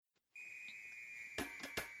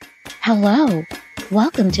Hello,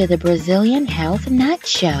 welcome to the Brazilian Health Nut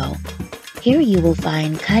Show. Here you will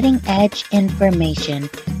find cutting-edge information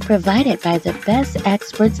provided by the best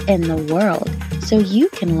experts in the world so you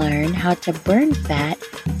can learn how to burn fat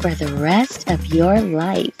for the rest of your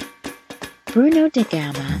life. Bruno de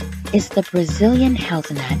Gama is the Brazilian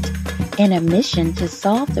health nut in a mission to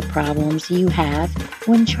solve the problems you have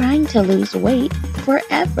when trying to lose weight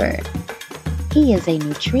forever. He is a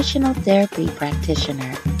nutritional therapy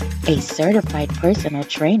practitioner, a certified personal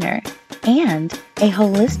trainer, and a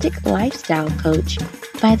holistic lifestyle coach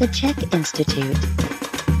by the CHEK Institute.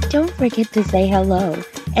 Don't forget to say hello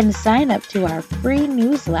and sign up to our free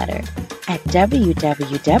newsletter at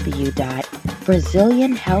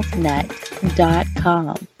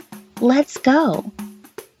www.brazilianhealthnut.com. Let's go!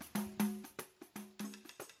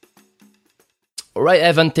 All right,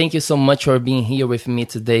 Evan, thank you so much for being here with me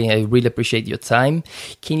today. I really appreciate your time.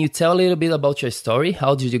 Can you tell a little bit about your story?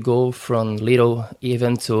 How did you go from little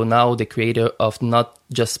Evan to now the creator of Not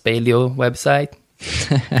Just Paleo website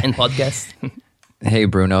and podcast? Hey,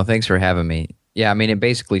 Bruno, thanks for having me. Yeah, I mean, it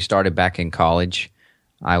basically started back in college.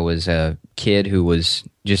 I was a kid who was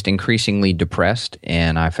just increasingly depressed,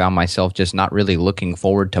 and I found myself just not really looking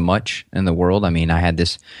forward to much in the world. I mean, I had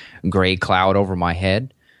this gray cloud over my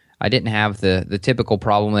head. I didn't have the typical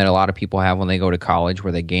problem that a lot of people have when they go to college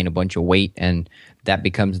where they gain a bunch of weight and that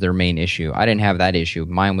becomes their main issue. I didn't have that issue.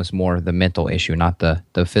 Mine was more the mental issue, not the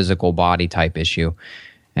physical body type issue.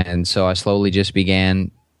 And so I slowly just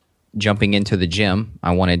began jumping into the gym.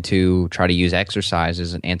 I wanted to try to use exercise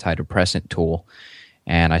as an antidepressant tool.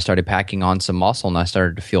 And I started packing on some muscle and I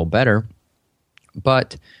started to feel better.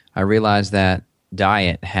 But I realized that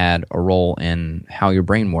diet had a role in how your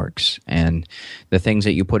brain works, and the things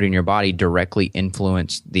that you put in your body directly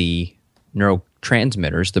influence the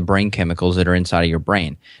neurotransmitters, the brain chemicals that are inside of your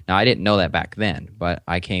brain. Now, I didn't know that back then, but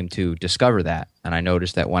I came to discover that, and I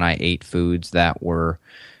noticed that when I ate foods that were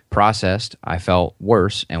processed, I felt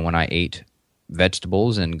worse, and when I ate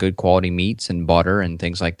vegetables and good quality meats and butter and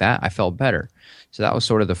things like that, I felt better. So that was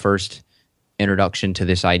sort of the first introduction to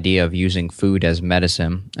this idea of using food as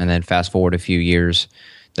medicine. And then fast forward a few years,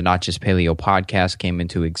 the Not Just Paleo podcast came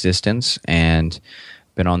into existence, and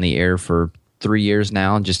been on the air for 3 years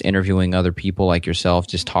now, just interviewing other people like yourself,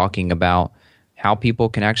 just talking about how people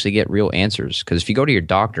can actually get real answers. Because if you go to your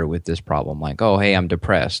doctor with this problem, like, oh, hey, I'm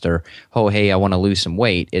depressed, or, oh, hey, I want to lose some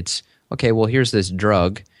weight, it's, okay, well, here's this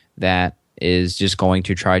drug that is just going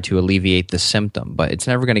to try to alleviate the symptom, but it's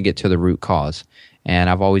never going to get to the root cause.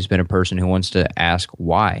 And I've always been a person who wants to ask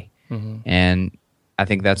why. Mm-hmm. And I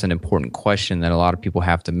think that's an important question that a lot of people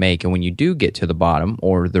have to make. And when you do get to the bottom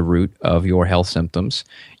or the root of your health symptoms,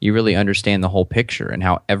 you really understand the whole picture and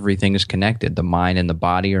how everything is connected. The mind and the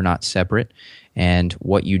body are not separate. And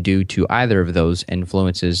what you do to either of those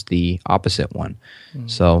influences the opposite one. Mm-hmm.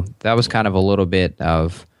 So that was kind of a little bit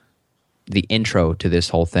of the intro to this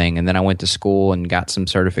whole thing. And then I went to school and got some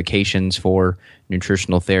certifications for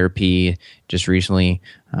nutritional therapy. Just recently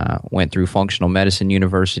went through Functional Medicine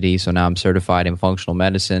University, so now I'm certified in functional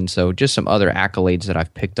medicine. So just some other accolades that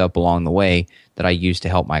I've picked up along the way that I use to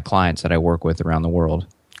help my clients that I work with around the world.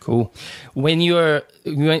 Cool. When you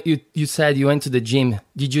said you went to the gym,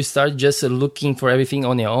 did you start just looking for everything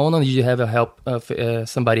on your own, or did you have a help of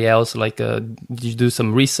somebody else? Like, did you do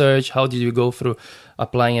some research? How did you go through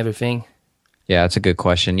applying everything? Yeah, that's a good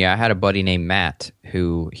question. Yeah, I had a buddy named Matt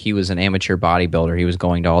he was an amateur bodybuilder. He was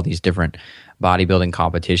going to all these different bodybuilding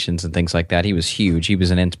competitions and things like that. He was huge. He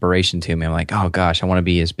was an inspiration to me. I'm like, oh gosh, I want to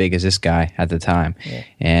be as big as this guy at the time. Yeah.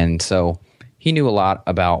 And so he knew a lot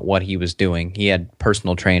about what he was doing. He had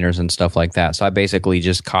personal trainers and stuff like that. So I basically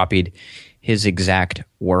just copied his exact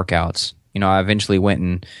workouts. You know, I eventually went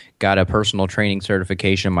and got a personal training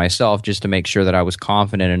certification myself just to make sure that I was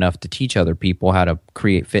confident enough to teach other people how to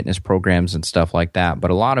create fitness programs and stuff like that. But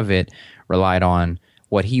a lot of it relied on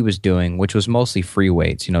what he was doing, which was mostly free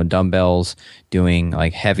weights, you know, dumbbells, doing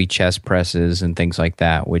like heavy chest presses and things like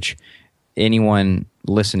that, which anyone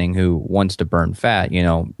listening who wants to burn fat, you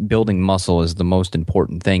know, building muscle is the most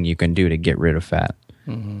important thing you can do to get rid of fat.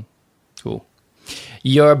 Mm-hmm. Cool.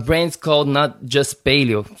 Your brand's called Not Just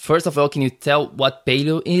Paleo. First of all, can you tell what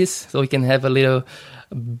paleo is, so we can have a little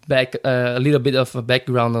bit of a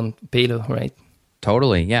background on paleo, right?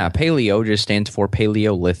 Totally, yeah. Paleo just stands for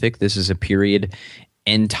Paleolithic. This is a period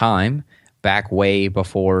in time back way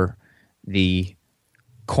before the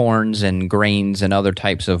corns and grains and other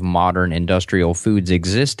types of modern industrial foods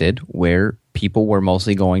existed, where people were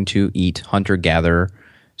mostly going to eat hunter-gatherer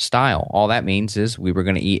style. All that means is we were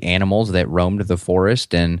going to eat animals that roamed the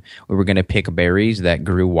forest, and we were going to pick berries that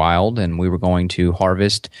grew wild, and we were going to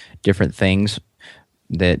harvest different things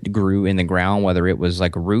that grew in the ground, whether it was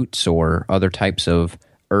like roots or other types of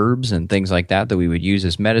herbs and things like that we would use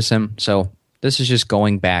as medicine. So this is just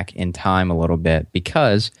going back in time a little bit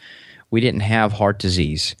because we didn't have heart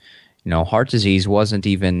disease. Heart disease wasn't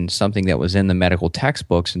even something that was in the medical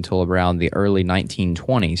textbooks until around the early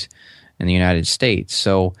 1920s in the United States.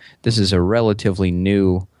 So this is a relatively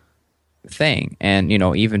new thing. And,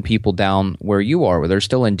 even people down where you are, where there's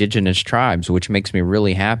still indigenous tribes, which makes me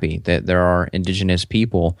really happy that there are indigenous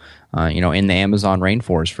people, in the Amazon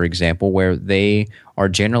rainforest, for example, where they are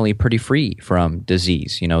generally pretty free from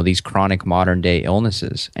disease, these chronic modern day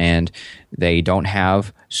illnesses. And they don't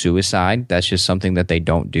have suicide. That's just something that they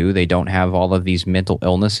don't do. They don't have all of these mental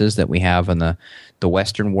illnesses that we have in the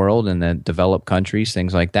Western world and the developed countries,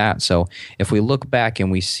 things like that. So if we look back and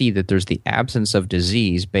we see that there's the absence of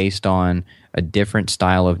disease based on a different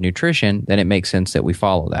style of nutrition, then it makes sense that we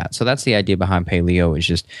follow that. So that's the idea behind paleo. Is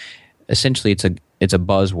just essentially it's a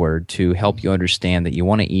buzzword to help you understand that you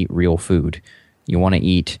want to eat real food. You want to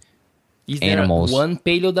eat animals. Is there one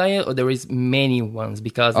paleo diet or there is many ones?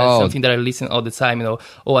 Because that's something that I listen all the time,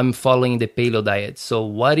 I'm following the paleo diet. So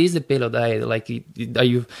what is the paleo diet? Like,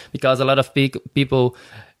 because a lot of people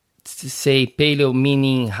say paleo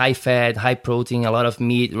meaning high fat, high protein, a lot of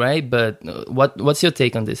meat, right? But what's your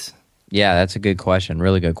take on this? Yeah, that's a good question.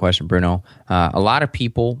 Really good question, Bruno. A lot of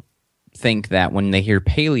people think that when they hear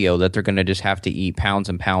paleo that they're going to just have to eat pounds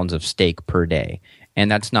and pounds of steak per day. And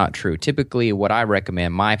that's not true. Typically, what I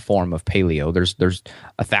recommend, my form of paleo, there's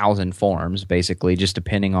 1,000 forms, basically, just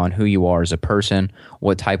depending on who you are as a person,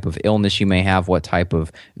 what type of illness you may have, what type of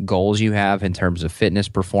goals you have in terms of fitness,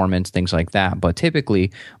 performance, things like that. But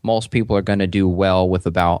typically, most people are going to do well with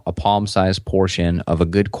about a palm-sized portion of a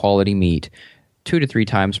good quality meat 2 to 3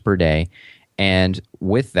 times per day. And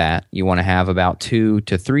with that, you want to have about 2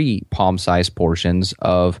 to 3 palm-sized portions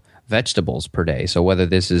of vegetables per day. So whether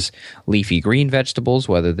this is leafy green vegetables,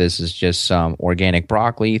 whether this is just some organic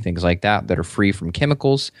broccoli, things like that are free from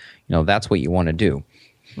chemicals, that's what you want to do.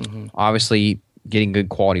 Mm-hmm. Obviously, getting good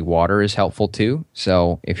quality water is helpful too.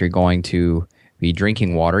 So if you're going to be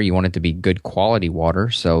drinking water, you want it to be good quality water.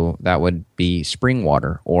 So that would be spring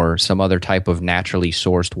water or some other type of naturally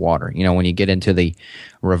sourced water. When you get into the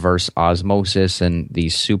reverse osmosis and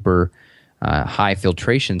these super high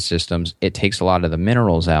filtration systems, it takes a lot of the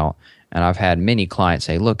minerals out. And I've had many clients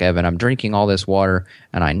say, look, Evan, I'm drinking all this water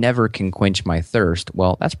and I never can quench my thirst.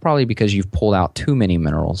 Well, that's probably because you've pulled out too many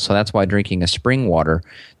minerals. So that's why drinking a spring water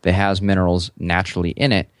that has minerals naturally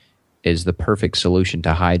in it is the perfect solution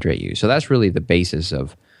to hydrate you. So that's really the basis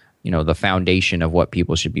of, the foundation of what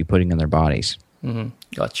people should be putting in their bodies. Mm-hmm.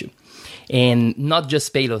 Got you. And not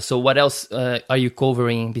just paleo. So what else are you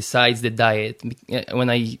covering besides the diet?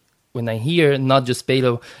 When I hear not just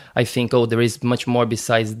paleo, I think, there is much more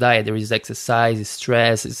besides diet. There is exercise,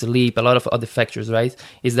 stress, sleep, a lot of other factors, right?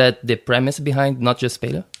 Is that the premise behind not just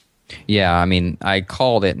paleo? Yeah, I mean, I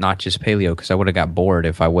called it not just paleo because I would have got bored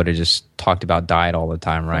if I would have just talked about diet all the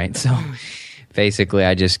time, right? So basically,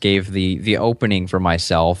 I just gave the opening for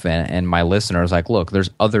myself and my listeners, like, look,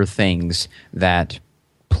 there's other things that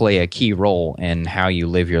play a key role in how you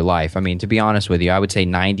live your life. I mean, to be honest with you, I would say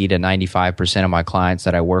 90 to 95% of my clients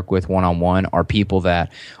that I work with one-on-one are people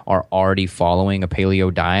that are already following a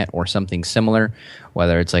paleo diet or something similar,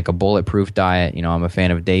 whether it's like a bulletproof diet. I'm a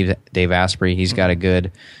fan of Dave Asprey. He's got a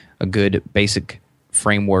good basic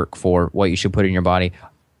framework for what you should put in your body.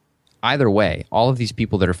 Either way, all of these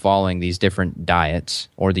people that are following these different diets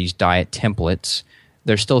or these diet templates,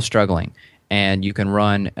 they're still struggling. And you can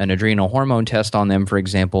run an adrenal hormone test on them, for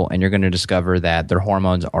example, and you're going to discover that their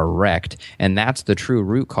hormones are wrecked. And that's the true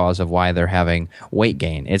root cause of why they're having weight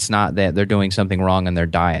gain. It's not that they're doing something wrong in their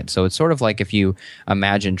diet. So it's sort of like if you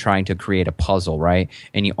imagine trying to create a puzzle, right?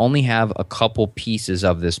 And you only have a couple pieces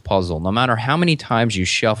of this puzzle. No matter how many times you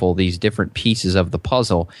shuffle these different pieces of the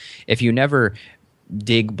puzzle, if you never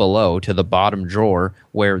dig below to the bottom drawer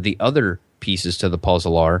where the other pieces to the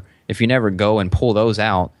puzzle are, if you never go and pull those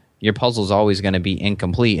out, your puzzle is always going to be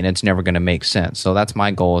incomplete and it's never going to make sense. So that's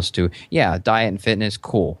my goal is to, diet and fitness,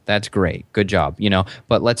 cool. That's great. Good job,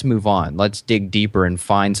 but let's move on. Let's dig deeper and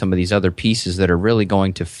find some of these other pieces that are really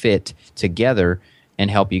going to fit together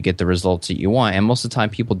and help you get the results that you want. And most of the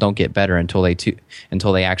time people don't get better until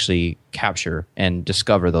they actually capture and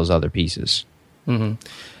discover those other pieces. Mm-hmm.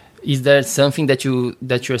 Is there something that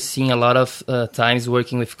you're seeing a lot of times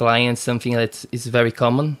working with clients, something that is very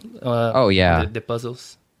common? The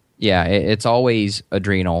puzzles? Yeah, it's always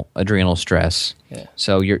adrenal stress. Yeah.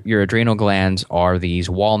 So your adrenal glands are these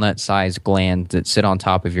walnut-sized glands that sit on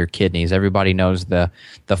top of your kidneys. Everybody knows the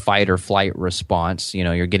fight or flight response. You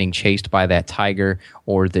know, you're getting chased by that tiger,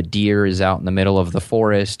 or the deer is out in the middle of the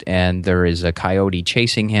forest and there is a coyote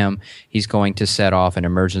chasing him. He's going to set off an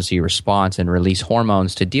emergency response and release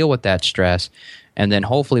hormones to deal with that stress. And then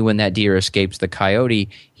hopefully when that deer escapes the coyote,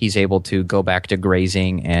 he's able to go back to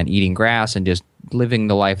grazing and eating grass and just living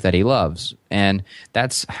the life that he loves. And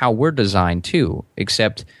that's how we're designed too,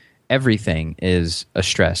 except everything is a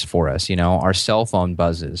stress for us. You know, our cell phone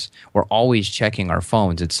buzzes. We're always checking our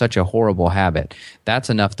phones. It's such a horrible habit. That's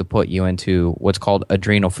enough to put you into what's called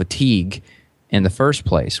adrenal fatigue in the first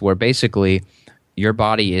place, where basically your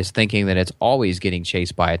body is thinking that it's always getting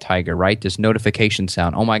chased by a tiger, right? This notification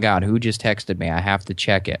sound, oh my God, who just texted me? I have to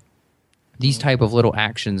check it. These type of little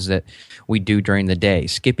actions that we do during the day,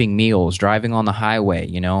 skipping meals, driving on the highway,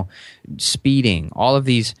 you know, speeding, all of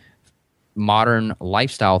these modern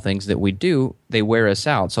lifestyle things that we do, they wear us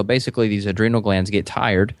out. So basically these adrenal glands get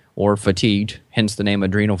tired or fatigued, hence the name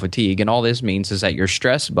adrenal fatigue. And all this means is that your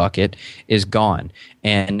stress bucket is gone.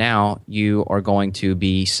 And now you are going to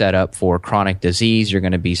be set up for chronic disease. You're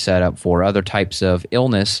going to be set up for other types of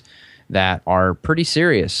illness that are pretty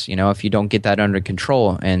serious, you know, if you don't get that under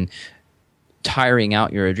control. And tiring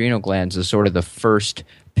out your adrenal glands is sort of the first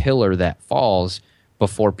pillar that falls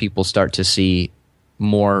before people start to see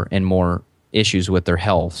more and more issues with their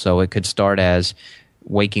health. So it could start as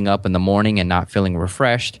waking up in the morning and not feeling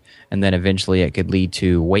refreshed, and then eventually it could lead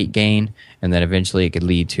to weight gain, and then eventually it could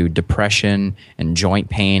lead to depression and joint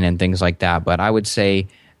pain and things like that. But I would say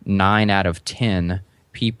 9 out of 10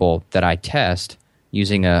 people that I test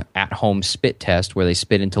using a at-home spit test where they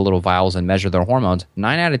spit into little vials and measure their hormones,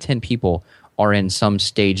 9 out of 10 people are in some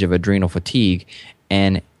stage of adrenal fatigue,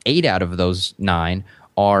 and 8 out of those 9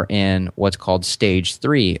 are in what's called stage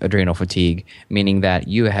 3 adrenal fatigue, meaning that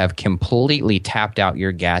you have completely tapped out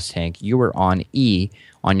your gas tank. You are on E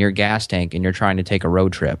on your gas tank and you're trying to take a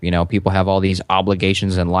road trip. You know, people have all these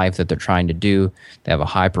obligations in life that they're trying to do. They have a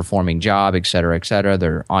high-performing job, et cetera, et cetera.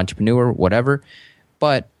 They're entrepreneur, whatever,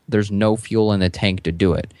 but there's no fuel in the tank to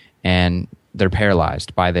do it, and they're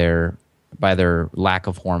paralyzed by their lack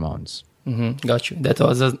of hormones. Mm-hmm. Got you. That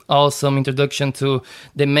was an awesome introduction to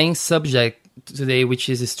the main subject today, which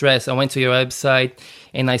is stress. I went to your website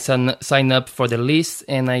and I signed up for the list,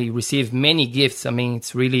 and I received many gifts. I mean,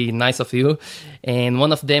 it's really nice of you. And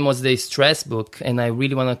one of them was the stress book, and I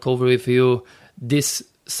really want to cover with you this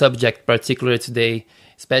subject particularly today,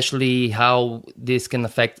 especially how this can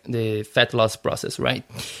affect the fat loss process, right?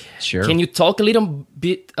 Sure. Can you talk a little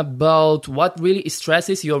bit about what really stress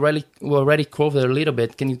is? You already covered a little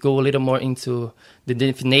bit. Can you go a little more into the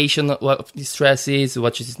definition of what stress is,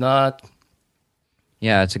 what is not?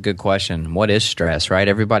 Yeah, it's a good question. What is stress, right?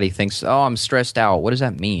 Everybody thinks, oh, I'm stressed out. What does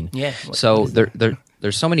that mean? Yeah. So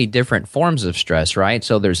there's so many different forms of stress, right?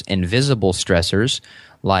 So there's invisible stressors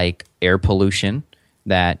like air pollution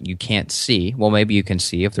that you can't see. Well, maybe you can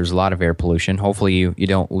see if there's a lot of air pollution. Hopefully you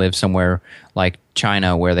don't live somewhere like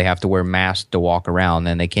China where they have to wear masks to walk around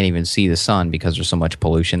and they can't even see the sun because there's so much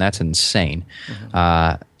pollution. That's insane.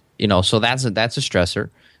 Mm-hmm. So that's a stressor.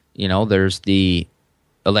 You know, there's the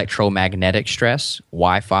electromagnetic stress,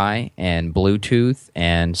 Wi-Fi and Bluetooth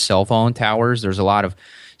and cell phone towers. There's a lot of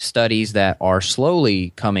studies that are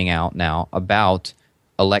slowly coming out now about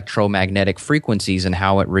electromagnetic frequencies and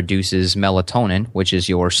how it reduces melatonin, which is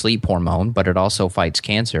your sleep hormone, but it also fights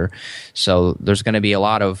cancer. So there's going to be a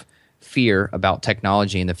lot of fear about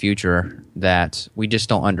technology in the future that we just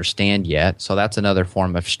don't understand yet. So that's another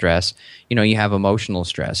form of stress. You know, you have emotional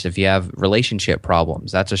stress. If you have relationship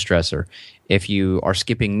problems, that's a stressor. If you are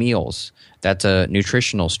skipping meals, that's a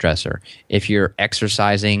nutritional stressor. If you're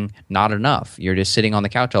exercising not enough, you're just sitting on the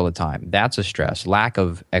couch all the time, that's a stress. Lack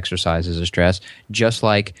of exercise is a stress, just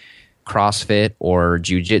like CrossFit or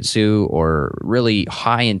jiu-jitsu or really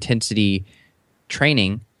high-intensity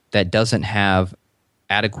training that doesn't have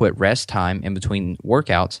adequate rest time in between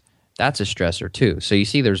workouts, that's a stressor too. So you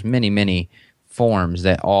see there's many, many forms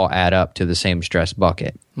that all add up to the same stress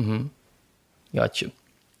bucket. Mm-hmm. Got you.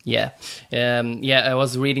 Yeah. I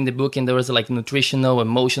was reading the book and there was like nutritional,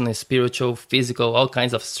 emotional, spiritual, physical, all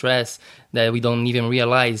kinds of stress that we don't even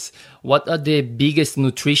realize. What are the biggest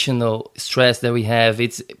nutritional stress that we have?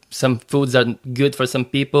 It's some foods are good for some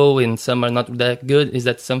people and some are not that good. Is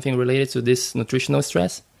that something related to this nutritional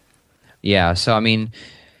stress? Yeah, so I mean,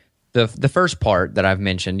 the first part that I've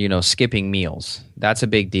mentioned, you know, skipping meals, that's a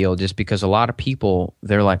big deal just because a lot of people,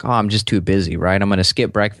 they're like, oh, I'm just too busy, right? I'm going to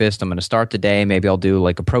skip breakfast. I'm going to start the day. Maybe I'll do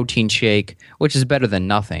like a protein shake, which is better than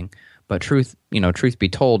nothing. But truth be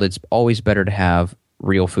told, it's always better to have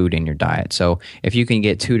real food in your diet. So if you can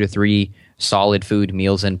get 2 to 3 solid food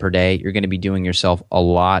meals in per day, you're going to be doing yourself a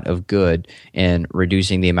lot of good in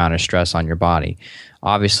reducing the amount of stress on your body.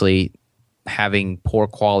 Obviously, having poor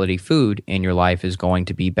quality food in your life is going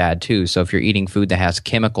to be bad too. So if you're eating food that has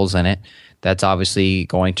chemicals in it, that's obviously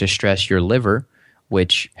going to stress your liver,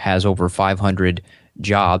 which has over 500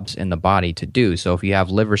 jobs in the body to do. So if you have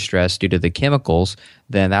liver stress due to the chemicals,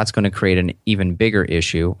 then that's going to create an even bigger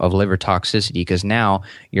issue of liver toxicity, because now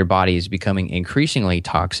your body is becoming increasingly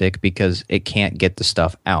toxic because it can't get the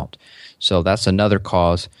stuff out. So that's another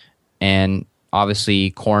cause. And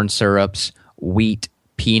obviously corn syrups, wheat,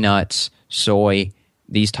 peanuts, soy,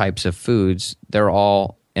 these types of foods, they're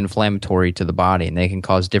all inflammatory to the body, and they can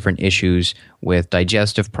cause different issues with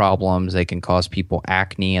digestive problems. They can cause people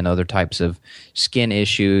acne and other types of skin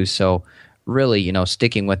issues. So really,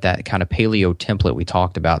 sticking with that kind of paleo template we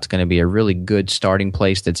talked about is going to be a really good starting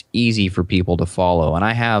place that's easy for people to follow. And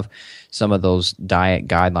I have some of those diet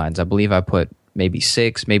guidelines. I believe I put maybe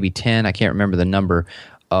 6, maybe 10, I can't remember the number,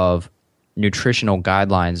 of nutritional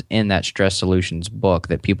guidelines in that Stress Solutions book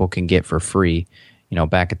that people can get for free,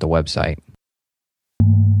 back at the website.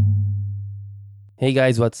 Hey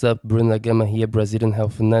guys, what's up? Bruno Gama here, Brazilian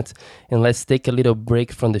Health Nut, and let's take a little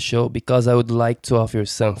break from the show because I would like to offer you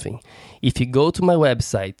something. If you go to my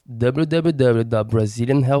website,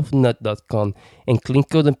 www.brazilianhealthnut.com, and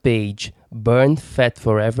click on the page Burn Fat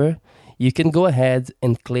Forever, you can go ahead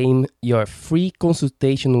and claim your free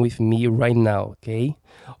consultation with me right now, okay?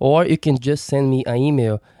 Or you can just send me an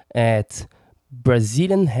email at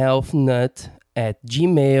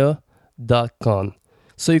brazilianhealthnut@gmail.com.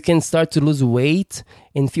 So you can start to lose weight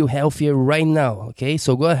and feel healthier right now, okay?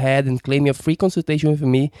 So go ahead and claim your free consultation with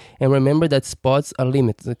me, and remember that spots are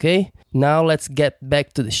limited, okay? Now let's get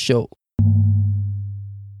back to the show.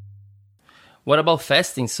 What about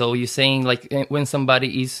fasting? So you're saying like when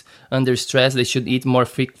somebody is under stress, they should eat more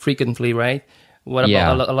frequently, right? What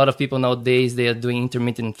about a lot of people nowadays, they are doing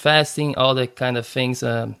intermittent fasting, all that kind of things.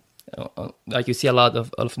 Like you see a lot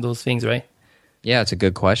of those things, right? Yeah, it's a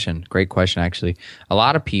good question. Great question, actually. A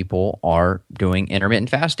lot of people are doing intermittent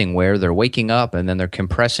fasting where they're waking up and then they're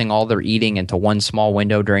compressing all their eating into one small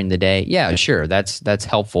window during the day. Yeah, sure, that's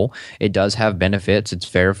helpful. It does have benefits. It's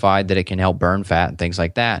verified that it can help burn fat and things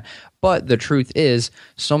like that. But the truth is,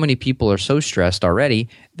 so many people are so stressed already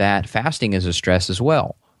that fasting is a stress as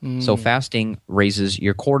well. So fasting raises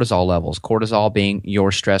your cortisol levels, cortisol being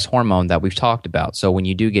your stress hormone that we've talked about. So when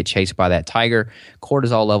you do get chased by that tiger,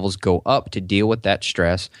 cortisol levels go up to deal with that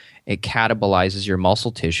stress. It catabolizes your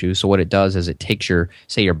muscle tissue. So what it does is it takes your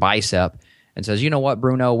bicep and says, you know what,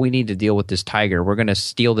 Bruno, we need to deal with this tiger. We're going to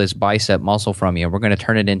steal this bicep muscle from you. We're going to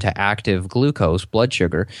turn it into active glucose, blood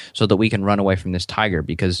sugar, so that we can run away from this tiger,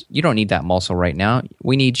 because you don't need that muscle right now.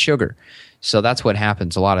 We need sugar. So that's what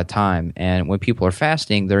happens a lot of time. And when people are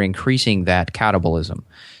fasting, they're increasing that catabolism.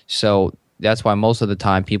 So that's why most of the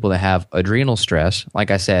time people that have adrenal stress, like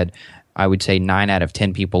I said, I would say 9 out of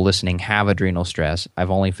 10 people listening have adrenal stress.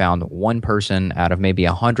 I've only found one person out of maybe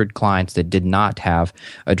 100 clients that did not have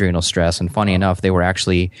adrenal stress. And funny enough, they were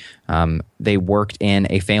actually, they worked in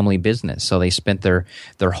a family business. So they spent their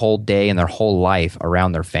whole day and their whole life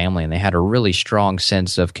around their family, and they had a really strong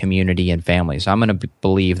sense of community and family. So I'm going to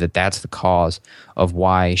believe that that's the cause of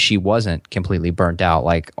why she wasn't completely burnt out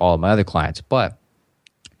like all of my other clients. But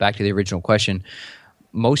back to the original question,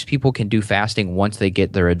 most people can do fasting once they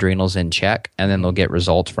get their adrenals in check, and then they'll get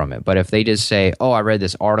results from it. But if they just say, oh, I read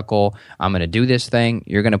this article, I'm going to do this thing,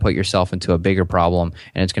 you're going to put yourself into a bigger problem,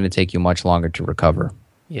 and it's going to take you much longer to recover.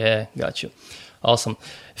 Yeah, got you. Awesome.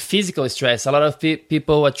 Physical stress. A lot of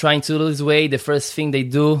people are trying to lose weight. The first thing they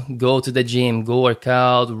do, go to the gym, go work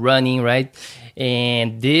out, running, right?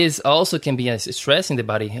 And this also can be a stress in the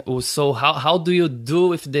body. So how do you do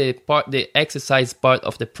with the exercise part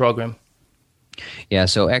of the program? Yeah,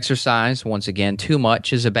 so exercise, once again, too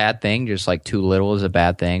much is a bad thing, just like too little is a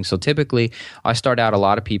bad thing. So typically, I start out a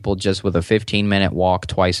lot of people just with a 15-minute walk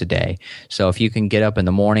twice a day. So if you can get up in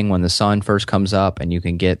the morning when the sun first comes up and you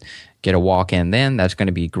can get a walk in then, that's going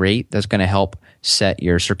to be great. That's going to help set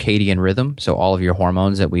your circadian rhythm. So all of your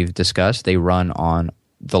hormones that we've discussed, they run on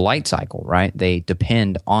the light cycle, right? They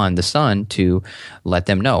depend on the sun to let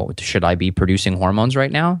them know, should I be producing hormones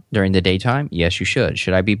right now during the daytime? Yes, you should.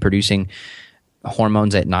 Should I be producing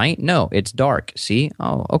hormones at night? No, it's dark. See?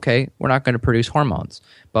 Oh, okay. We're not going to produce hormones.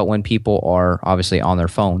 But when people are obviously on their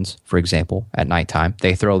phones, for example, at nighttime,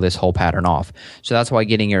 they throw this whole pattern off. So that's why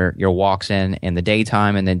getting your walks in the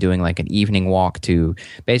daytime and then doing like an evening walk to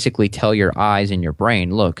basically tell your eyes and your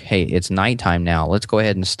brain, look, hey, it's nighttime now. Let's go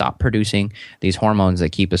ahead and stop producing these hormones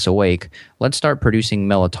that keep us awake. Let's start producing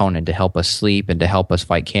melatonin to help us sleep and to help us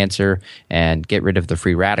fight cancer and get rid of the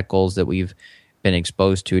free radicals that we've been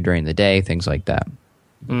exposed to during the day, things like that.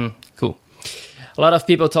 Cool. A lot of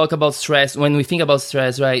people talk about stress. When we think about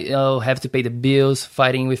stress, right? Oh, have to pay the bills,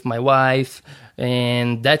 fighting with my wife,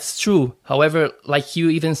 and that's true. However, like you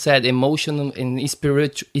even said, emotional and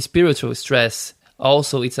spiritual stress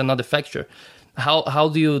also it's another factor. How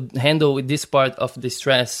do you handle this part of the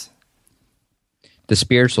stress? The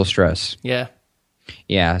spiritual stress. Yeah.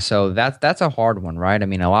 Yeah, so that's a hard one, right? I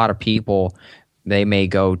mean, a lot of people, they may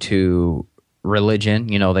go to religion,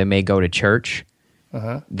 they may go to church.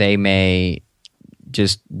 They may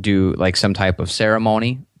just do like some type of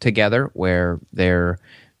ceremony together where they're,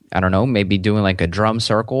 I don't know, maybe doing like a drum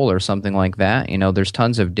circle or something like that. There's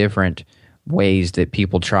tons of different ways that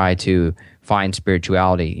people try to find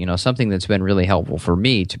spirituality. Something that's been really helpful for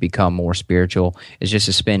me to become more spiritual is just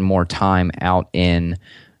to spend more time out in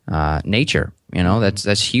nature.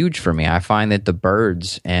 That's huge for me. I find that the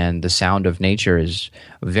birds and the sound of nature is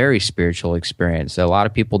a very spiritual experience that a lot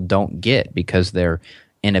of people don't get because they're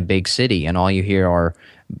in a big city and all you hear are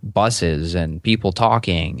buses and people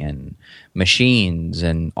talking and machines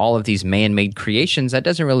and all of these man-made creations. That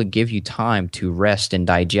doesn't really give you time to rest and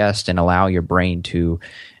digest and allow your brain to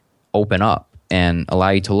open up and allow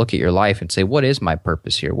you to look at your life and say, what is my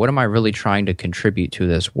purpose here? What am I really trying to contribute to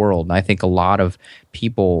this world? And I think a lot of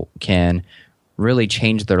people can really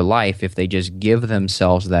change their life if they just give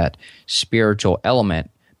themselves that spiritual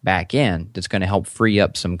element back in that's going to help free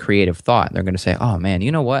up some creative thought. They're going to say, oh man,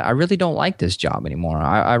 you know what? I really don't like this job anymore.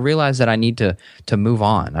 I realize that I need to move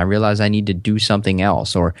on. I realize I need to do something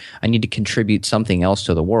else, or I need to contribute something else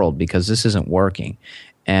to the world because this isn't working.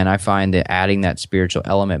 And I find that adding that spiritual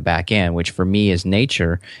element back in, which for me is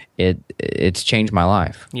nature, it's changed my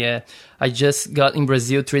life. Yeah. I just got in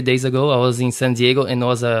Brazil 3 days ago. I was in San Diego and it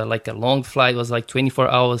was a long flight. It was like 24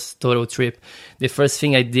 hours total trip. The first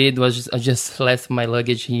thing I did was I just left my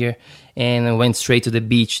luggage here and I went straight to the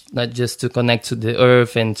beach, not just to connect to the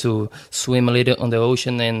earth and to swim a little on the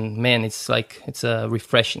ocean. And man, it's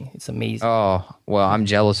refreshing. It's amazing. Oh, well, I'm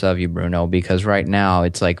jealous of you, Bruno, because right now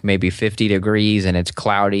it's like maybe 50 degrees and it's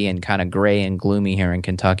cloudy and kind of gray and gloomy here in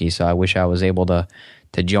Kentucky. So I wish I was able to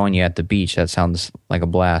join you at the beach. That sounds like a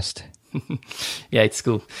blast. Yeah, it's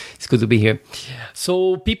cool. It's good to be here.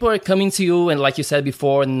 So people are coming to you, and like you said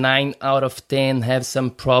before, 9 out of 10 have some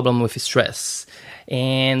problem with stress.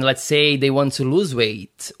 And let's say they want to lose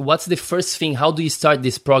weight. What's the first thing? How do you start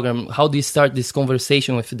this program? How do you start this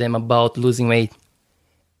conversation with them about losing weight?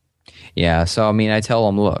 Yeah, so I mean, I tell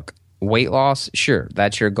them, look, weight loss, sure,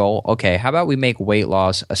 that's your goal. Okay, how about we make weight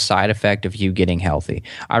loss a side effect of you getting healthy?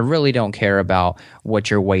 I really don't care about what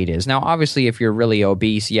your weight is. Now, obviously, if you're really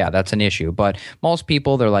obese, yeah, that's an issue. But most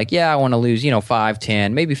people, they're like, yeah, I want to lose, 5,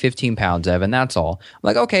 10, maybe 15 pounds, Evan, that's all. I'm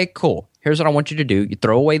like, okay, cool. Here's what I want you to do. You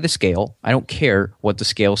throw away the scale. I don't care what the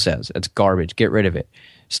scale says. It's garbage. Get rid of it.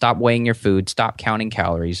 Stop weighing your food. Stop counting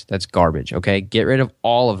calories. That's garbage, okay? Get rid of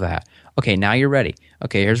all of that. Okay, now you're ready.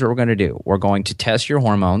 Okay, here's what we're going to do. We're going to test your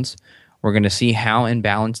hormones. We're going to see how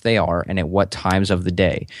imbalanced they are and at what times of the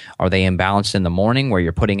day. Are they imbalanced in the morning where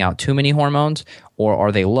you're putting out too many hormones, or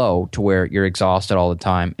are they low to where you're exhausted all the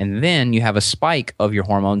time? And then you have a spike of your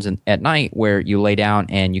hormones at night where you lay down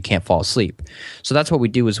and you can't fall asleep. So that's what we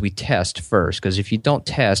do is we test first, because if you don't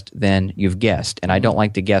test, then you've guessed. And I don't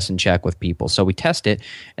like to guess and check with people. So we test it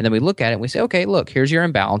and then we look at it and we say, okay, look, here's your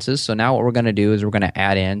imbalances. So now what we're going to do is we're going to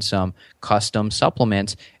add in some custom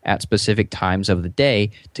supplements at specific times of the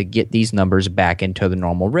day to get these numbers back into the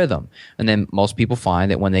normal rhythm. And then most people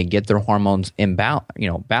find that when they get their hormones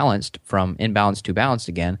balanced from imbalanced to balanced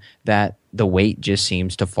again, that the weight just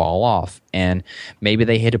seems to fall off. And maybe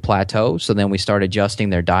they hit a plateau, so then we start adjusting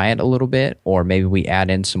their diet a little bit, or maybe we add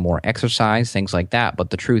in some more exercise, things like that. But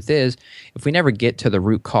the truth is, if we never get to the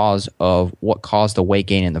root cause of what caused the weight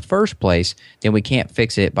gain in the first place, then we can't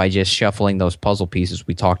fix it by just shuffling those puzzle pieces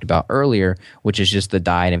we talked about earlier, which is just the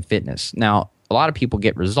diet and fitness. Now, a lot of people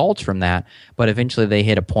get results from that, but eventually they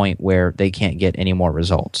hit a point where they can't get any more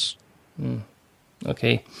results.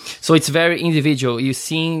 Okay. So it's very individual. You're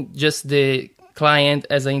seeing just the client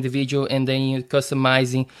as an individual, and then you're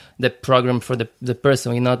customizing the program for the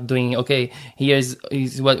person. You're not doing, okay, here's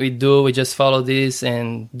what we do. We just follow this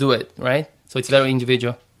and do it, right? So it's very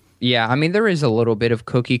individual. Yeah, I mean, there is a little bit of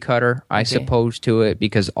cookie cutter, I suppose, to it,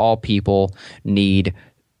 because all people need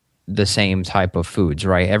the same type of foods,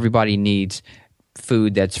 right? Everybody needs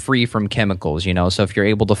food that's free from chemicals, so if you're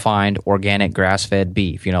able to find organic grass-fed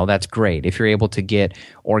beef, that's great. If you're able to get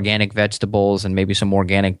organic vegetables and maybe some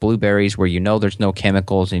organic blueberries where there's no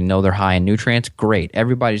chemicals and they're high in nutrients, great.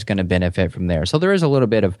 Everybody's going to benefit from there. So there is a little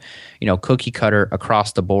bit of cookie cutter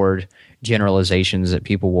across the board generalizations that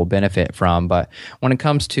people will benefit from. But when it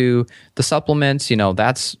comes to the supplements,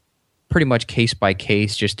 that's pretty much case by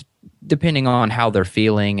case, just depending on how they're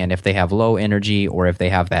feeling and if they have low energy or if they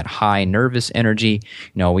have that high nervous energy.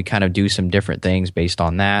 We kind of do some different things based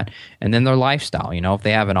on that. And then their lifestyle, if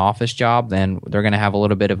they have an office job, then they're going to have a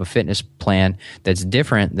little bit of a fitness plan that's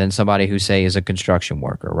different than somebody who, say, is a construction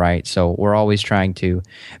worker, right? So we're always trying to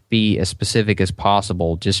be as specific as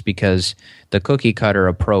possible, just because the cookie cutter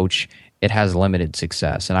approach, it has limited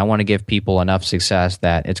success. And I want to give people enough success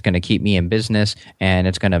that it's going to keep me in business and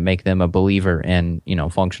it's going to make them a believer in,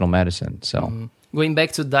 functional medicine. So going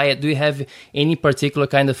back to diet, do you have any particular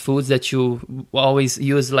kind of foods that you always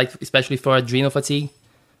use, like especially for adrenal fatigue?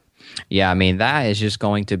 Yeah, I mean, that is just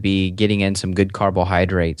going to be getting in some good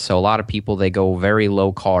carbohydrates. So a lot of people, they go very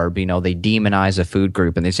low carb, they demonize a food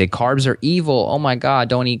group and they say carbs are evil. Oh my God,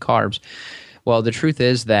 don't eat carbs. Well, the truth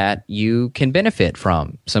is that you can benefit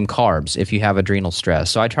from some carbs if you have adrenal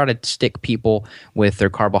stress. So I try to stick people with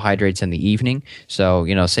their carbohydrates in the evening. So,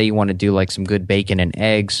 say you want to do like some good bacon and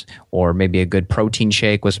eggs, or maybe a good protein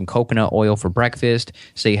shake with some coconut oil for breakfast.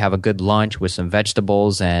 Say you have a good lunch with some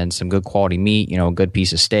vegetables and some good quality meat, a good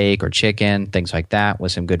piece of steak or chicken, things like that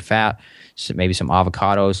with some good fat. So maybe some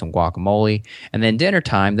avocado, some guacamole. And then dinner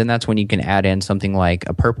time, then that's when you can add in something like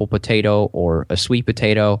a purple potato or a sweet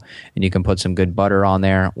potato, and you can put some good butter on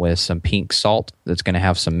there with some pink salt that's going to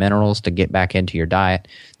have some minerals to get back into your diet.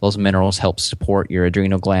 Those minerals help support your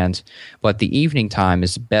adrenal glands. But the evening time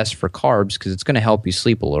is best for carbs because it's going to help you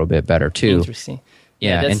sleep a little bit better too. Interesting.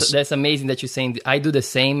 Yeah, that's amazing that you're saying. I do the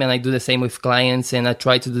same, and I do the same with clients, and I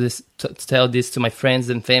try to do this, to tell this to my friends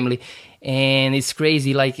and family. And it's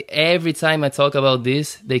crazy. Like every time I talk about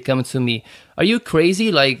this, they come to me. Are you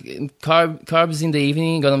crazy? Like carbs in the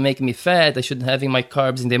evening gonna make me fat. I should having my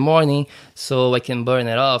carbs in the morning so I can burn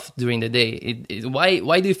it off during the day.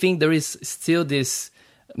 Why do you think there is still this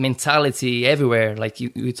mentality everywhere? Like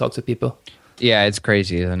you talk to people. Yeah, it's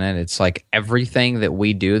crazy, isn't it? It's like everything that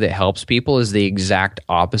we do that helps people is the exact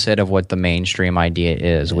opposite of what the mainstream idea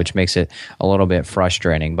is, which makes it a little bit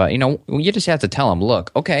frustrating. But, you just have to tell them,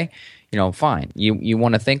 look, okay, fine. You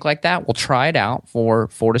want to think like that? Well, try it out for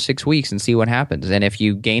 4 to 6 weeks and see what happens. And if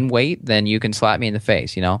you gain weight, then you can slap me in the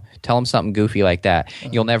face, Tell them something goofy like that.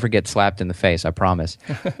 You'll never get slapped in the face, I promise.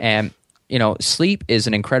 And sleep is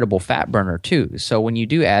an incredible fat burner too. So when you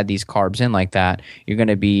do add these carbs in like that, you're going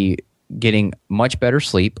to be getting much better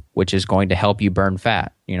sleep, which is going to help you burn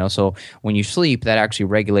fat. So when you sleep, that actually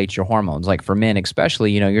regulates your hormones. Like for men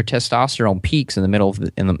especially, your testosterone peaks in the middle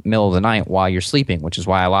of the night while you're sleeping, which is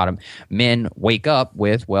why a lot of men wake up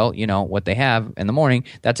with, what they have in the morning.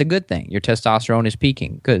 That's a good thing. Your testosterone is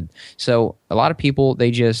peaking. Good. So a lot of people,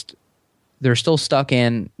 they're still stuck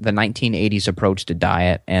in the 1980s approach to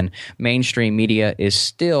diet, and mainstream media is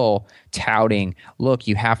still touting, look,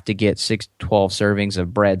 you have to get 6 to 12 servings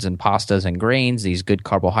of breads and pastas and grains, these good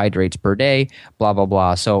carbohydrates per day, blah, blah,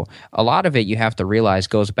 blah. So a lot of it, you have to realize,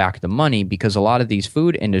 goes back to money, because a lot of these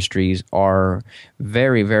food industries are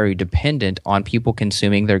very, very dependent on people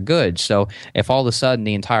consuming their goods. So if all of a sudden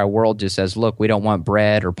the entire world just says, look, we don't want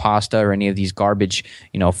bread or pasta or any of these garbage,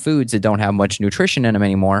 foods that don't have much nutrition in them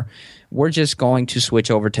anymore, we're just going to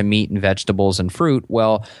switch over to meat and vegetables and fruit.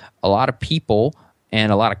 Well, a lot of people and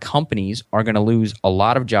a lot of companies are going to lose a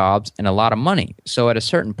lot of jobs and a lot of money. So at a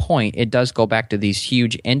certain point, it does go back to these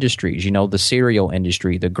huge industries, the cereal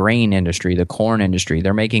industry, the grain industry, the corn industry.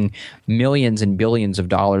 They're making millions and billions of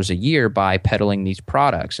dollars a year by peddling these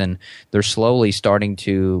products, and they're slowly starting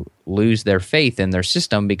to lose their faith in their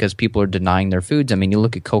system because people are denying their foods. I mean, you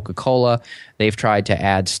look at Coca-Cola, they've tried to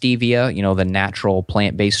add stevia, the natural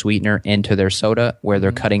plant-based sweetener, into their soda where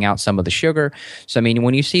they're cutting out some of the sugar. So, I mean,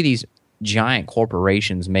 when you see these giant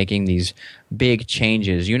corporations making these big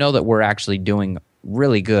changes, that we're actually doing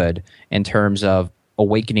really good in terms of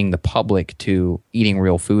awakening the public to eating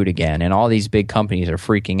real food again. And all these big companies are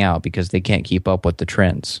freaking out because they can't keep up with the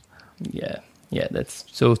trends. Yeah, that's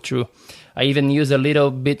so true. I even use a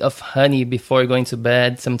little bit of honey before going to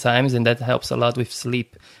bed sometimes, and that helps a lot with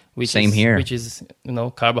sleep. Same here. Which is,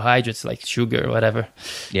 carbohydrates like sugar or whatever.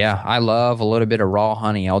 Yeah, I love a little bit of raw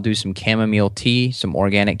honey. I'll do some chamomile tea, some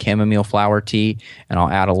organic chamomile flower tea, and I'll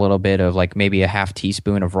add a little bit of like maybe a half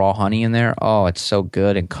teaspoon of raw honey in there. Oh, it's so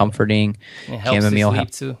good and comforting. It helps you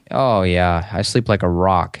sleep too. Oh, yeah. I sleep like a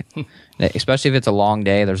rock. Especially if it's a long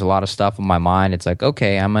day, there's a lot of stuff on my mind. It's like,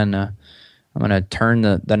 okay, I'm gonna turn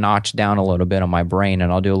the notch down a little bit on my brain,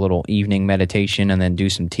 and I'll do a little evening meditation and then do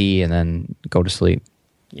some tea and then go to sleep.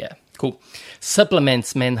 Yeah, cool.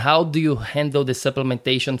 Supplements, man. How do you handle the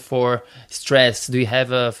supplementation for stress? Do you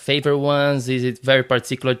have favorite ones? Is it very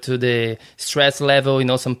particular to the stress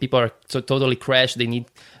level? Some people are totally crashed. They need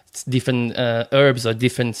different herbs or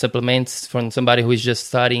different supplements from somebody who is just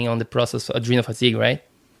starting on the process of adrenal fatigue, right?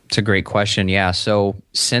 It's a great question. Yeah. So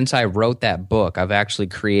since I wrote that book, I've actually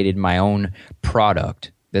created my own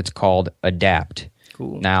product that's called Adapt.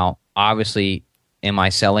 Cool. Now, obviously, am I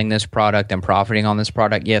selling this product and profiting on this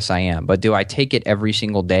product? Yes, I am. But do I take it every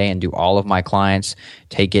single day, and do all of my clients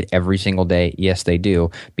take it every single day? Yes, they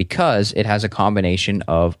do, because it has a combination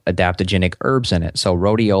of adaptogenic herbs in it. So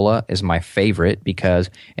rhodiola is my favorite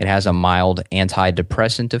because it has a mild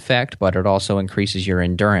antidepressant effect, but it also increases your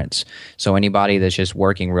endurance. So anybody that's just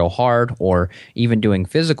working real hard or even doing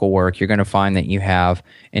physical work, you're going to find that you have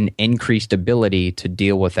an increased ability to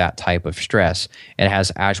deal with that type of stress. It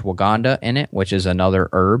has ashwagandha in it, which is another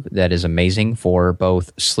herb that is amazing for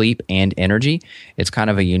both sleep and energy. It's kind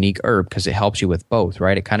of a unique herb because it helps you with both,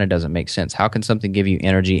 right? It kind of doesn't make sense. How can something give you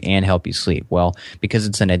energy and help you sleep? Well, because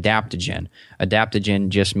it's an adaptogen. Adaptogen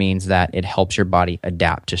just means that it helps your body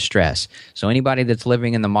adapt to stress. So anybody that's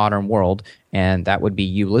living in the modern world, and that would be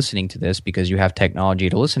you listening to this because you have technology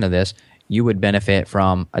to listen to this, you would benefit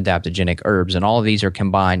from adaptogenic herbs. And all of these are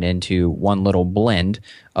combined into one little blend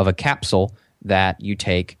of a capsule that you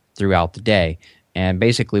take throughout the day. And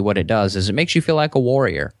basically what it does is it makes you feel like a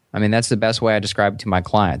warrior. I mean, that's the best way I describe it to my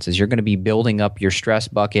clients, is you're going to be building up your stress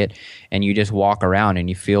bucket and you just walk around and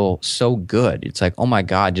you feel so good. It's like, oh my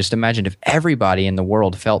God, just imagine if everybody in the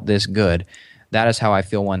world felt this good. That is how I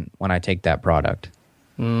feel when I take that product.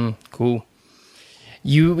 Cool.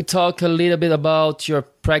 You talk a little bit about your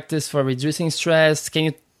practice for reducing stress.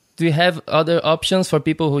 Do you have other options for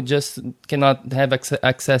people who just cannot have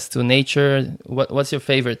access to nature? What's your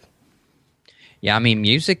favorite? Yeah, I mean,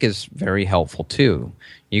 music is very helpful too.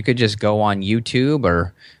 You could just go on YouTube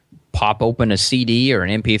or pop open a CD or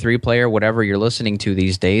an MP3 player, whatever you're listening to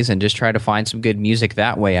these days, and just try to find some good music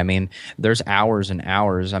that way. I mean, there's hours and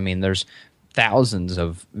hours. I mean, there's thousands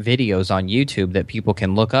of videos on YouTube that people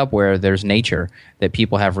can look up where there's nature that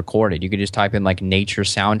people have recorded. You could just type in like nature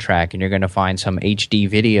soundtrack and you're going to find some HD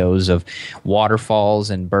videos of waterfalls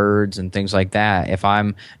and birds and things like that. If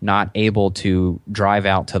I'm not able to drive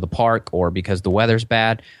out to the park or because the weather's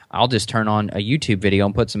bad, I'll just turn on a YouTube video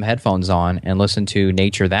and put some headphones on and listen to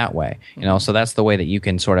nature that way. So that's the way that you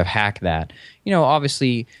can sort of hack that.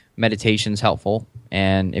 Obviously meditation's helpful,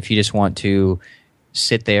 and if you just want to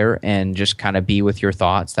sit there and just kind of be with your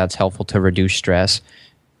thoughts, that's helpful to reduce stress.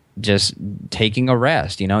 Just taking a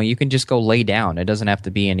rest, you can just go lay down. It doesn't have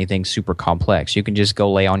to be anything super complex. You can just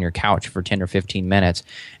go lay on your couch for 10 or 15 minutes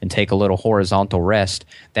and take a little horizontal rest.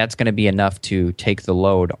 That's going to be enough to take the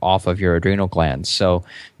load off of your adrenal glands. So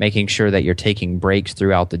making sure that you're taking breaks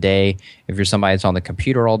throughout the day. If you're somebody that's on the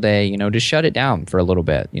computer all day, just shut it down for a little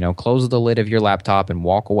bit. Close the lid of your laptop and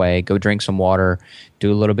walk away, go drink some water,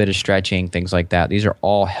 do a little bit of stretching, things like that. These are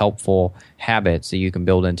all helpful habits that you can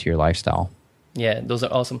build into your lifestyle. Yeah, those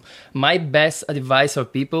are awesome. My best advice for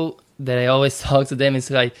people that I always talk to them is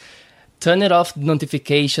like, turn it off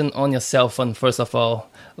notification on your cell phone, first of all.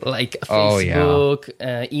 Like Facebook,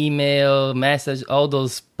 email, message, all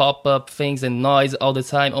those pop-up things and noise all the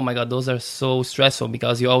time. Oh my God, those are so stressful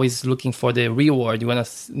because you're always looking for the reward. You want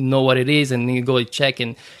to know what it is and then you go check,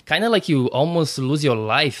 and kind of like you almost lose your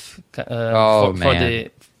life for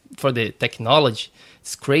the technology.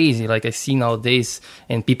 It's crazy. Like I see nowadays,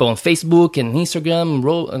 and people on Facebook and Instagram,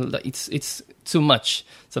 it's too much.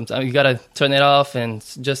 Sometimes you gotta turn it off, and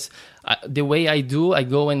just the way I do, I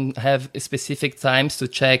go and have specific times to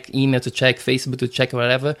check email, to check Facebook, to check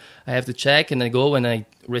whatever I have to check, and I go and I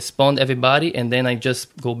respond everybody, and then I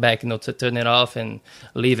just go back, to turn it off and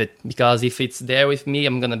leave it, because if it's there with me,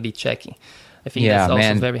 I'm gonna be checking. I think that's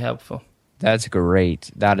also very helpful. That's great.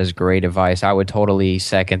 That is great advice. I would totally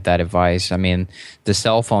second that advice. I mean, the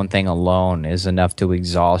cell phone thing alone is enough to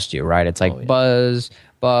exhaust you, right? It's like buzz.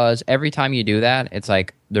 Every time you do that, it's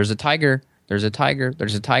like there's a tiger,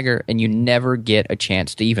 and you never get a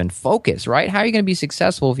chance to even focus, right? How are you going to be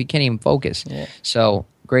successful if you can't even focus? Yeah. So,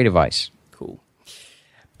 great advice. Cool.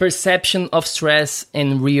 perception of stress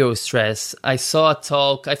and real stress. I saw a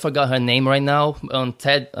talk, I forgot her name right now, on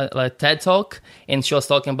TED Talk, and she was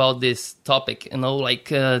talking about this topic,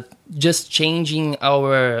 just changing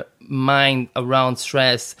our mind around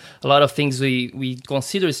stress. A lot of things we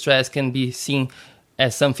consider stress can be seen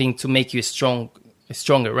as something to make you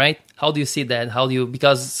stronger, right? How do you see that?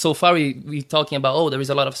 Because so far we're talking about, there is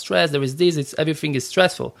a lot of stress, there is this, everything is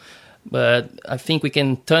stressful. But I think we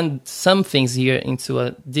can turn some things here into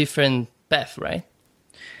a different path, right?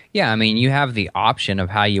 Yeah, I mean, you have the option of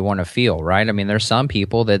how you want to feel, right? I mean, there's some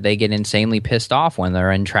people that they get insanely pissed off when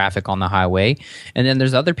they're in traffic on the highway. And then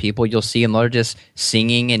there's other people you'll see and they're just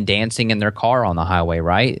singing and dancing in their car on the highway,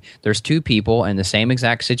 right? There's two people in the same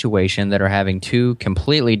exact situation that are having two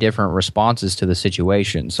completely different responses to the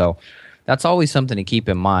situation. So that's always something to keep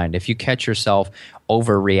in mind. If you catch yourself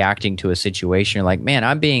overreacting to a situation, you're like, man,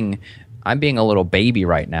 I'm being a little baby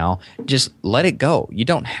right now. Just let it go. You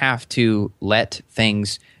don't have to let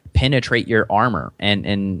things penetrate your armor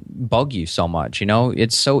and bug you so much. You know,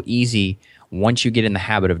 it's so easy once you get in the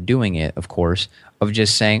habit of doing it, of course, of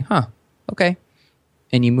just saying, okay,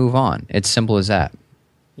 and you move on. It's simple as that.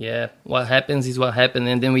 Yeah, what happens is what happened,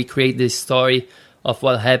 and then we create this story of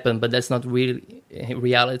what happened, but that's not really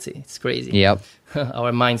reality. It's crazy. Yep.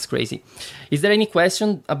 Our mind's crazy. Is there any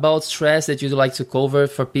question about stress that you'd like to cover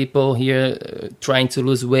for people here trying to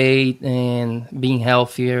lose weight and being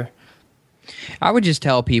healthier? I would just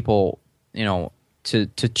tell people, to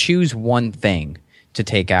choose one thing to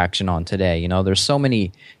take action on today. There's so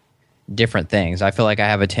many different things. I feel like I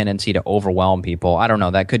have a tendency to overwhelm people. I don't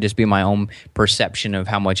know. That could just be my own perception of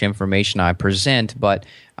how much information I present. But,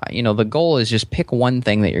 the goal is just pick one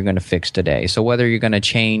thing that you're going to fix today. So whether you're going to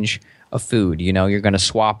change a food, you're going to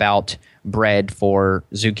swap out bread for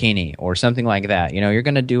zucchini or something like that. You're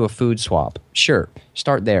going to do a food swap. Sure.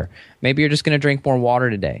 Start there. Maybe you're just going to drink more water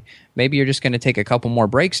today. Maybe you're just going to take a couple more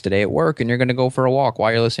breaks today at work and you're going to go for a walk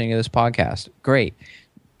while you're listening to this podcast. Great.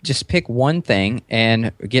 Just pick one thing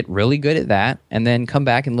and get really good at that, and then come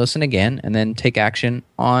back and listen again, and then take action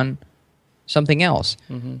on something else.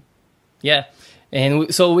 Mm-hmm. Yeah.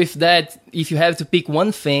 And so with that, if you have to pick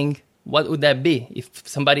one thing, what would that be? If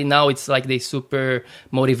somebody now, it's like they super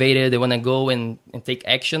motivated, they want to go and take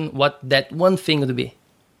action, what that one thing would be?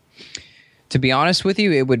 To be honest with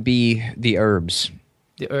you, it would be the herbs.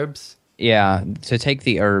 The herbs? Yeah, to take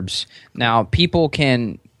the herbs. Now, people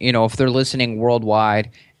can, if they're listening worldwide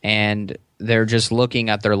and they're just looking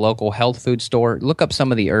at their local health food store, look up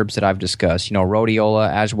some of the herbs that I've discussed.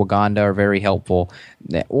 Rhodiola, ashwagandha are very helpful.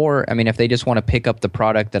 Or, if they just want to pick up the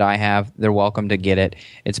product that I have, they're welcome to get it.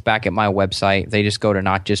 It's back at my website. They just go to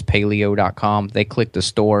notjustpaleo.com. They click the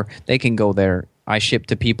store. They can go there. I ship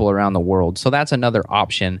to people around the world. So that's another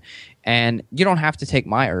option. And you don't have to take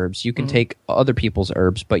my herbs. You can take other people's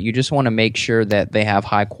herbs, but you just want to make sure that they have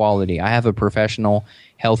high quality. I have a professional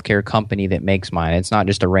healthcare company that makes mine. It's not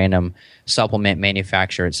just a random supplement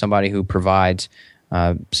manufacturer. It's somebody who provides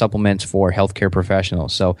supplements for healthcare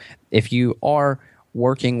professionals. So if you are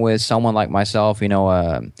working with someone like myself,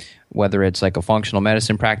 whether it's like a functional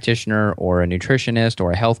medicine practitioner or a nutritionist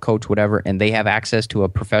or a health coach, whatever, and they have access to a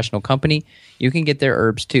professional company, you can get their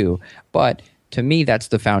herbs too. But to me, that's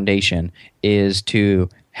the foundation, is to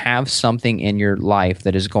have something in your life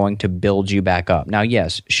that is going to build you back up. Now,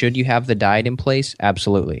 yes, should you have the diet in place?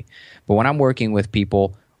 Absolutely. But when I'm working with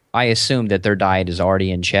people, I assume that their diet is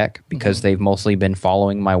already in check because they've mostly been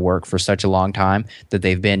following my work for such a long time that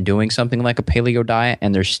they've been doing something like a paleo diet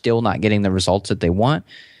and they're still not getting the results that they want.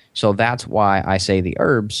 So that's why I say the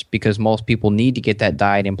herbs, because most people need to get that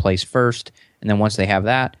diet in place first. And then once they have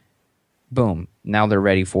that, boom, now they're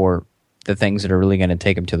ready for the things that are really going to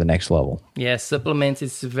take them to the next level. Yeah, supplements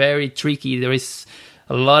is very tricky. There is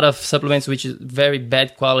a lot of supplements which is very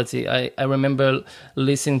bad quality. I remember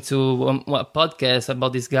listening to a podcast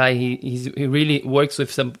about this guy. He really works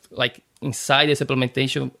with some, like, inside the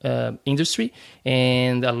supplementation industry,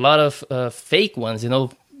 and a lot of fake ones.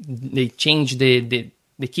 They change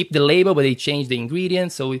they keep the label, but they change the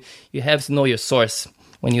ingredients. So you have to know your source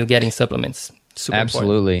when you're getting supplements. Super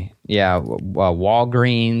Absolutely. important. Yeah.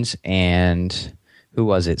 Walgreens and who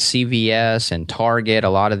was it? CVS and Target, a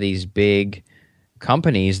lot of these big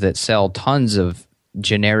companies that sell tons of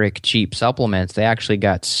generic cheap supplements, they actually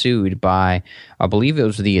got sued by, I believe it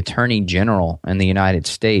was the Attorney General in the United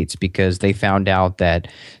States, because they found out that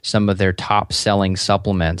some of their top selling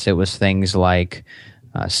supplements, it was things like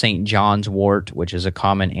St. John's wort, which is a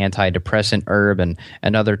common antidepressant herb, and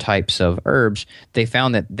other types of herbs. They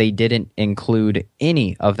found that they didn't include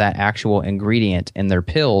any of that actual ingredient in their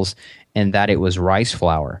pills, and that it was rice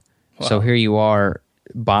flour. Wow. So here you are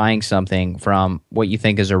buying something from what you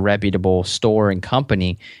think is a reputable store and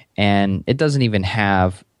company, and it doesn't even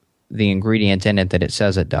have the ingredient in it that it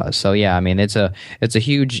says it does. So yeah, I mean, it's a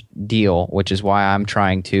huge deal, which is why I'm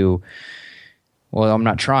trying to. Well, I'm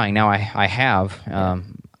not trying now. I have.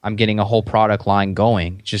 I'm getting a whole product line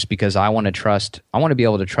going just because I want to be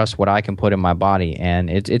able to trust what I can put in my body, and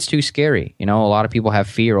it's too scary. A lot of people have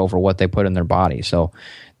fear over what they put in their body, so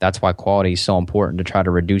that's why quality is so important, to try to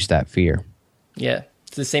reduce that fear. Yeah,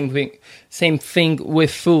 it's the same thing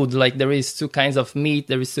with food. Like there is two kinds of meat,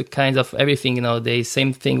 there is two kinds of everything nowadays.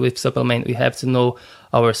 Same thing with supplement. We have to know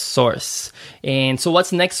our source. And so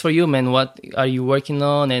what's next for you, man? What are you working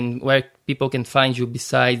on, and where people can find you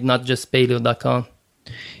besides notjustpaleo.com?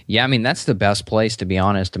 Yeah, I mean, that's the best place, to be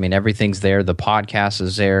honest. I mean, everything's there. The podcast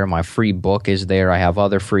is there. My free book is there. I have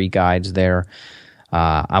other free guides there.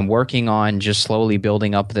 I'm working on just slowly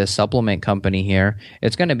building up this supplement company here.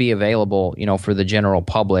 It's going to be available, for the general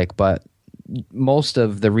public, but most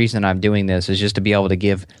of the reason I'm doing this is just to be able to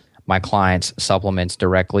give my clients supplements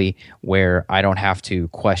directly where I don't have to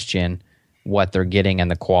question what they're getting and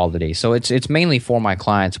the quality. So it's mainly for my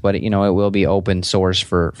clients, but it will be open source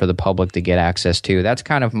for the public to get access to. That's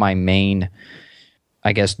kind of my main,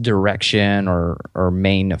 I guess, direction or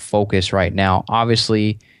main focus right now.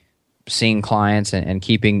 Obviously, seeing clients and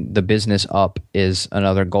keeping the business up is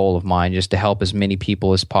another goal of mine, just to help as many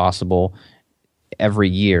people as possible every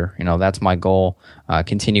year. That's my goal.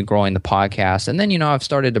 Continue growing the podcast. And then, I've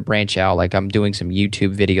started to branch out. Like I'm doing some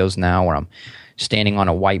YouTube videos now where I'm standing on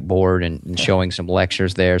a whiteboard and showing some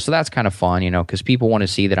lectures there. So that's kind of fun, because people want to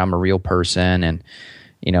see that I'm a real person. And,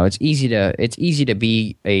 it's easy to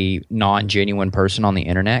be a non-genuine person on the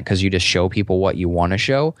internet because you just show people what you want to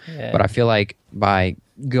show. Yeah. But I feel like by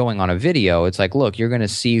going on a video, it's like, look, you're going to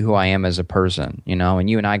see who I am as a person, and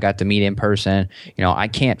you and I got to meet in person. I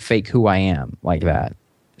can't fake who I am like that.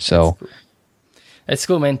 So that's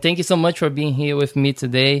cool, man. Thank you so much for being here with me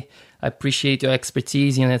today. I appreciate your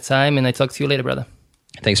expertise and your time, and I talk to you later, brother.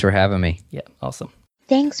 Thanks for having me. Yeah, awesome.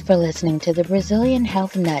 Thanks for listening to the Brazilian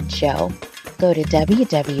Health Nut Show. Go to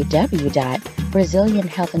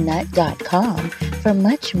www.brazilianhealthnut.com for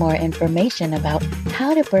much more information about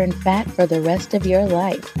how to burn fat for the rest of your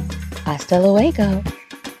life. Hasta luego.